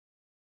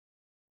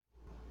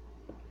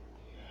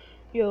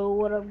Yo,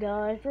 what up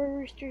guys?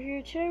 Rooster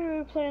here. Today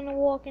we're playing The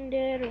Walking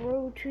Dead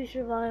Road to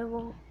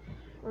Survival.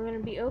 We're going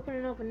to be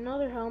opening up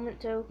another helmet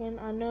token.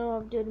 I know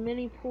I've did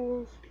many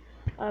pulls.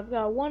 I've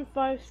got one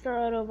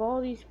 5-star out of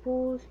all these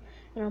pulls,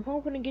 and I'm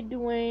hoping to get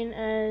Dwayne,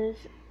 as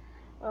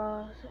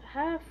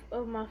half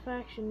of my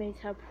faction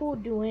mates have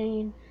pulled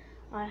Dwayne.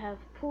 I have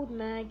pulled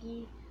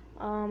Maggie.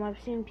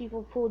 I've seen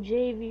people pull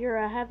Javier.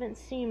 I haven't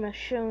seen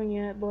Michonne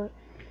yet, but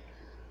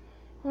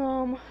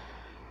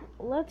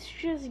let's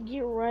just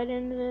get right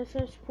into this.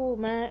 Let's pull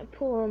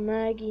on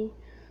Maggie.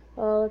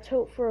 Let's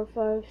hope for a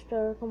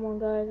 5-star. Come on,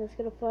 guys. Let's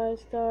get a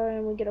 5-star,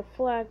 and we get a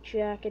flak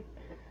jacket.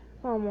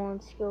 Come on,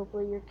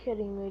 Scopa. You're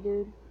kidding me,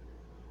 dude.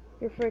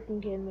 You're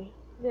freaking kidding me.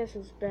 This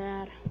is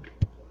bad.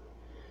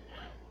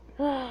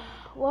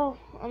 Well,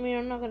 I mean,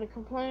 I'm not gonna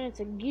complain.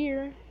 It's a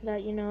gear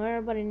that,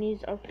 everybody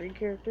needs to upgrade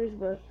characters,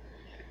 but,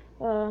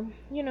 what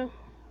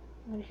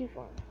is he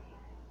for?